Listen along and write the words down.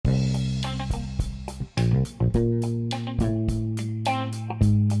Hello,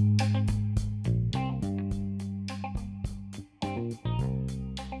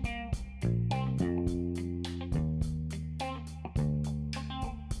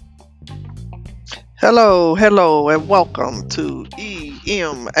 and welcome to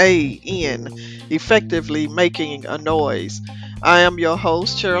EMAN, Effectively Making a Noise. I am your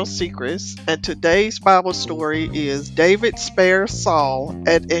host, Cheryl Sechrets, and today's Bible story is David spares Saul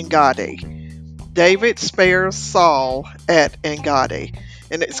at Engedi. David spares Saul at Engedi,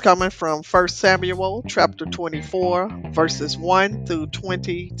 and it's coming from 1 Samuel chapter 24, verses 1 through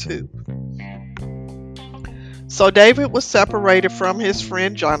 22. So David was separated from his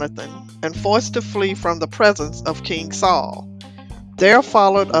friend Jonathan and forced to flee from the presence of King Saul. There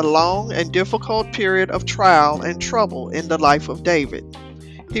followed a long and difficult period of trial and trouble in the life of David.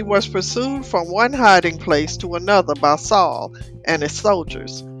 He was pursued from one hiding place to another by Saul and his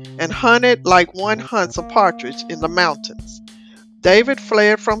soldiers, and hunted like one hunts a partridge in the mountains. David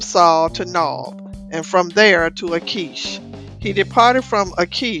fled from Saul to Nob, and from there to Achish. He departed from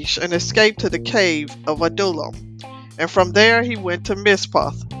Achish and escaped to the cave of Adullam, and from there he went to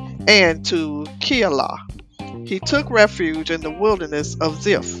Mizpah and to Keilah. He took refuge in the wilderness of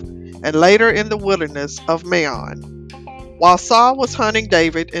Ziph, and later in the wilderness of Maon. While Saul was hunting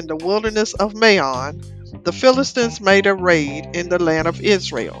David in the wilderness of Maon, the Philistines made a raid in the land of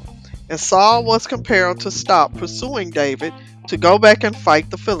Israel, and Saul was compelled to stop pursuing David to go back and fight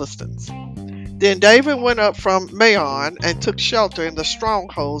the Philistines. Then David went up from Maon and took shelter in the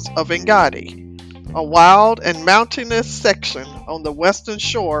strongholds of Engedi, a wild and mountainous section on the western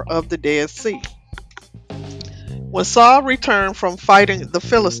shore of the Dead Sea. When Saul returned from fighting the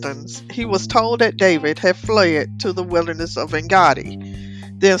Philistines, he was told that David had fled to the wilderness of Engedi.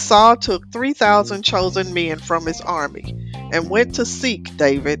 Then Saul took 3,000 chosen men from his army and went to seek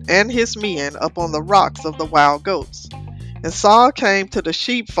David and his men upon the rocks of the wild goats. And Saul came to the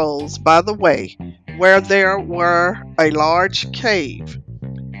sheepfolds by the way, where there were a large cave.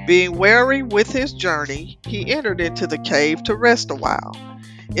 Being weary with his journey, he entered into the cave to rest a while.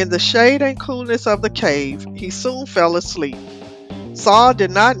 In the shade and coolness of the cave, he soon fell asleep. Saul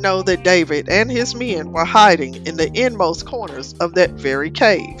did not know that David and his men were hiding in the inmost corners of that very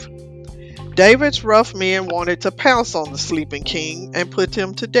cave. David's rough men wanted to pounce on the sleeping king and put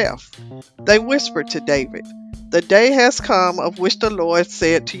him to death. They whispered to David, "The day has come of which the Lord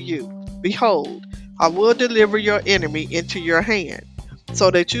said to you, Behold, I will deliver your enemy into your hand, so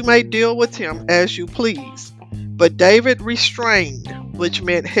that you may deal with him as you please." But David restrained, which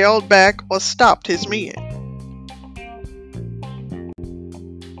meant held back or stopped his men.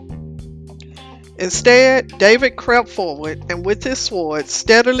 Instead, David crept forward and with his sword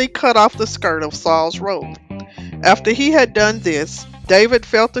steadily cut off the skirt of Saul's robe. After he had done this, David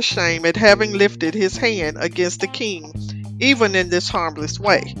felt ashamed at having lifted his hand against the king, even in this harmless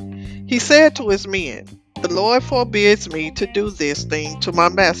way. He said to his men, "The Lord forbids me to do this thing to my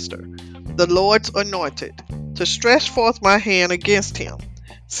master, the Lord's anointed, to stretch forth my hand against him,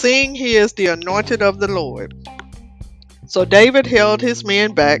 seeing he is the anointed of the Lord." So David held his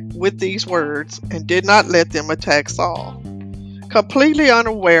men back with these words and did not let them attack Saul. Completely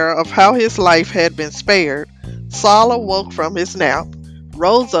unaware of how his life had been spared, Saul awoke from his nap,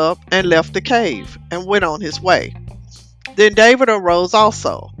 rose up and left the cave, and went on his way. Then David arose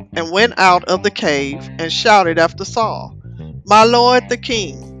also, and went out of the cave, and shouted after Saul, "My lord the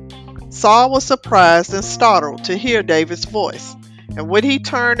king." Saul was surprised and startled to hear David's voice, and when he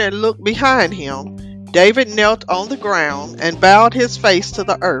turned and looked behind him, David knelt on the ground and bowed his face to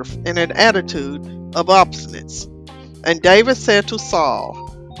the earth in an attitude of obeisance. And David said to Saul,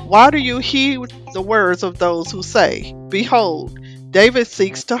 "Why do you heed the words of those who say, Behold, David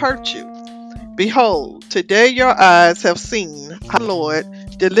seeks to hurt you? Behold, today your eyes have seen how the Lord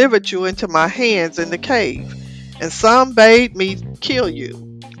delivered you into my hands in the cave, and some bade me kill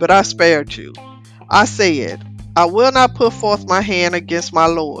you, but I spared you. I said, I will not put forth my hand against my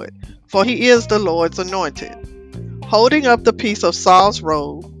Lord, for he is the Lord's anointed." Holding up the piece of Saul's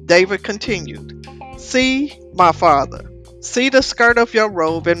robe, David continued, "See, my father, see the skirt of your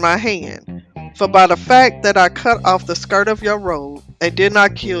robe in my hand. For by the fact that I cut off the skirt of your robe and did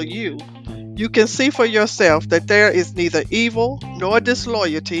not kill you, you can see for yourself that there is neither evil nor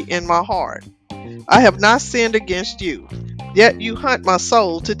disloyalty in my heart. I have not sinned against you, yet you hunt my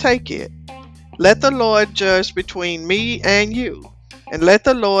soul to take it. Let the Lord judge between me and you, and let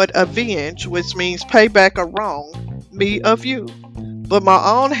the Lord avenge, which means pay back a wrong, me of you. But my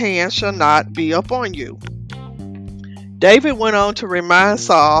own hand shall not be upon you." David went on to remind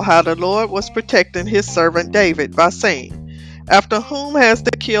Saul how the Lord was protecting his servant David by saying, "After whom has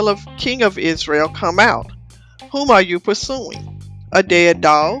the king of Israel come out? Whom are you pursuing? A dead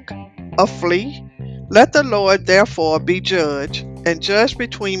dog? A flea? Let the Lord therefore be judge, and judge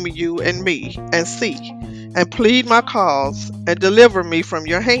between you and me, and see, and plead my cause, and deliver me from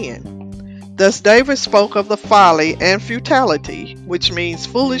your hand. Thus David spoke of the folly and futility, which means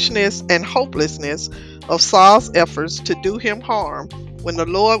foolishness and hopelessness, of Saul's efforts to do him harm when the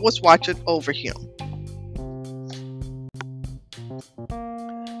Lord was watching over him.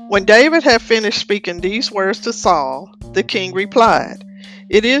 When David had finished speaking these words to Saul, the king replied,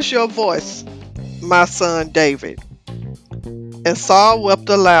 "It is your voice, my son David." And Saul wept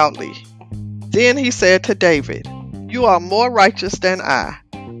aloudly. Then he said to David, "You are more righteous than I,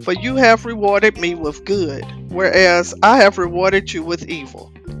 for you have rewarded me with good, whereas I have rewarded you with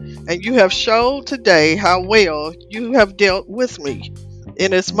evil. And you have showed today how well you have dealt with me,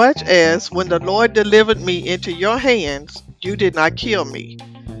 inasmuch as when the Lord delivered me into your hands, you did not kill me.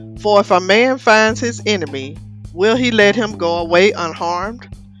 For if a man finds his enemy, will he let him go away unharmed?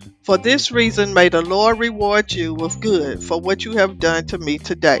 For this reason may the Lord reward you with good for what you have done to me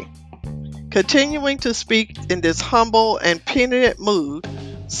today." Continuing to speak in this humble and penitent mood,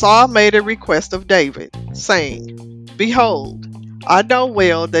 Saul made a request of David, saying, "Behold, I know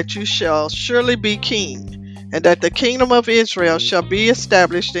well that you shall surely be king, and that the kingdom of Israel shall be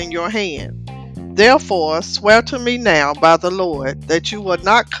established in your hand. Therefore swear to me now by the Lord that you will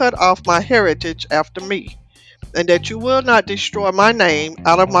not cut off my heritage after me, and that you will not destroy my name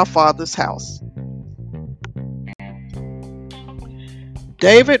out of my father's house."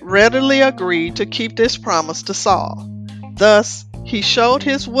 David readily agreed to keep this promise to Saul. Thus, he showed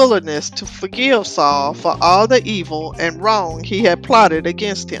his willingness to forgive Saul for all the evil and wrong he had plotted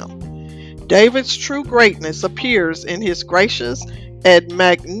against him. David's true greatness appears in his gracious and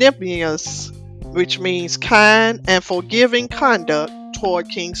magnanimous, which means kind and forgiving conduct toward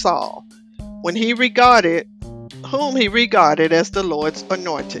King Saul, whom he regarded as the Lord's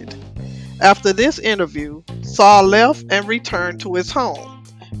anointed. After this interview, Saul left and returned to his home,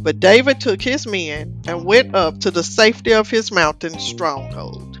 but David took his men and went up to the safety of his mountain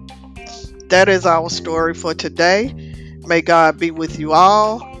stronghold. That is our story for today. May God be with you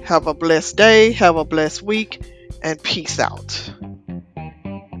all. Have a blessed day, have a blessed week, and peace out.